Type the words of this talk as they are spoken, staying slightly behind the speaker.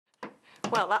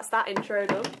Well, that's that intro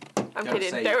done. I'm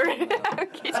kidding, don't worry. I'm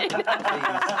kidding.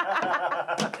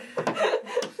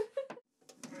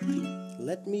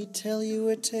 Let me tell you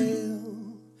a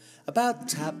tale about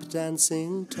tap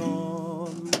dancing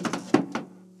Tom,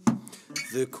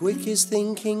 the quickest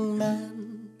thinking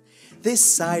man this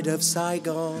side of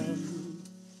Saigon.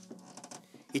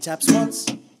 He taps once,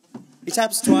 he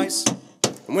taps twice,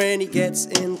 and when he gets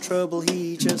in trouble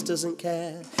he just doesn't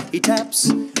care. He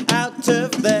taps out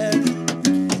of there,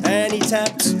 and he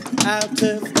taps out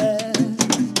of there.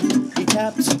 He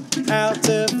taps out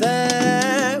of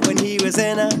there. When he was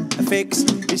in a fix,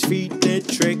 his feet did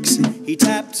tricks. He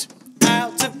tapped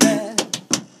out of there.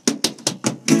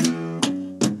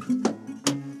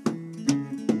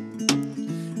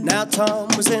 Now Tom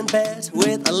was in bed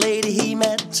with a lady he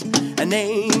met. Her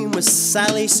name was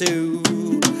Sally Sue.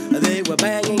 They were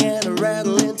banging and a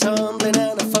rattling, tumbling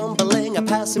and a fumbling, a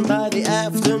passing by the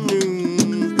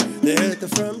afternoon. They heard the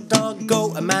front door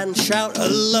go, a man shout,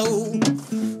 "Hello,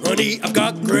 honey, I've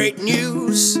got great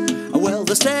news." Well,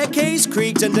 the staircase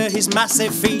creaked under his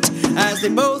massive feet as they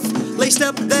both laced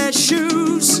up their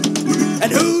shoes.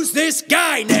 And who's this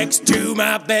guy next to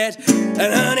my bed?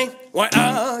 And honey, why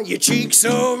are your cheeks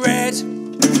so red?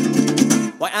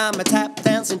 Why, I'm a tap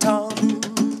dancing Tom.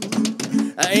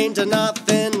 I ain't done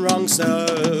nothing wrong, sir.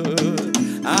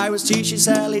 I was teaching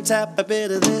Sally tap, a bit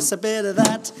of this, a bit of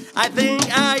that. I think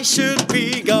I should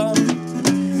be gone.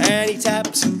 And he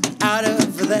tapped out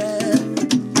of there.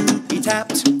 He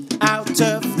tapped out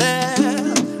of there.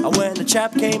 And when the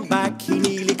chap came back, he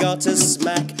nearly got a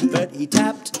smack, but he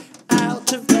tapped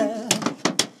out of there.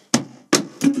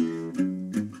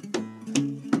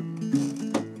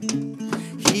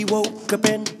 He woke up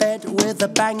in bed with a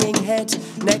banging head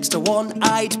next to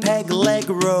one-eyed Peg Leg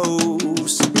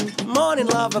Rose. "Morning,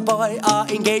 lover boy, our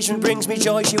engagement brings me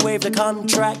joy." She waved the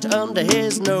contract under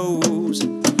his nose.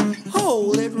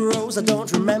 "Hold it, Rose, I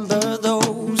don't remember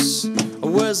those. Or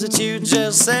was it you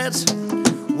just said?"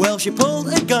 Well, she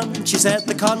pulled a gun, she said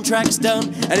the contract's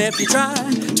done, and if you try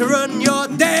to run, you're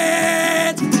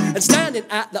dead. And standing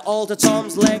at the altar,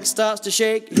 Tom's leg starts to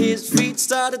shake. His feet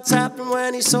started tapping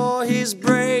when he saw his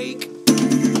break.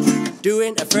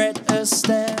 Doing a Fred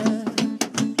Astaire,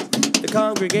 the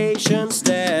congregation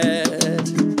stared.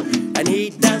 And he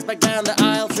danced back down the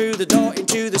aisle, through the door,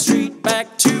 into the street,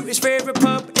 back to his favourite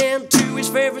pub, into his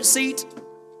favourite seat.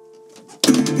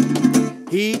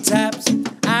 He tapped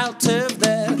out of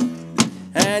there,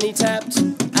 and he tapped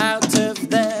out of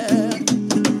there.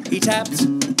 He tapped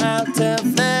out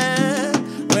of there.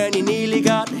 When he nearly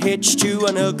got hitched to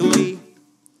an ugly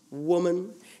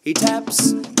woman, he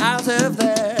taps out of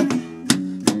there.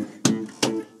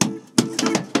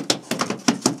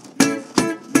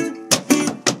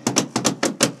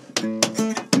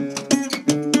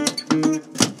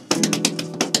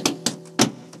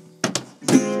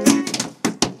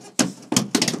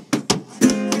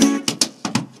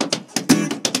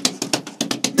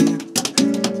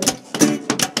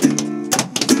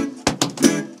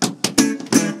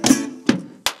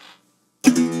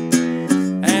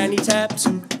 Tapped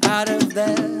out of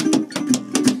there.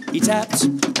 He tapped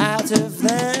out of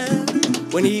there.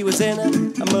 When he was in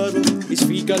a muddle, his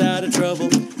feet got out of trouble.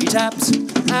 He tapped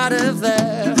out of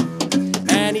there.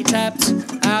 And he tapped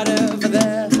out of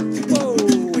there. Whoa,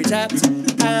 he tapped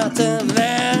out of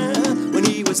there. When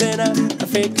he was in a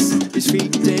fix, his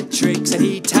feet did tricks. And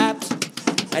he tapped,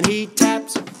 and he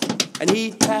tapped, and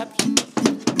he tapped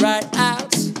right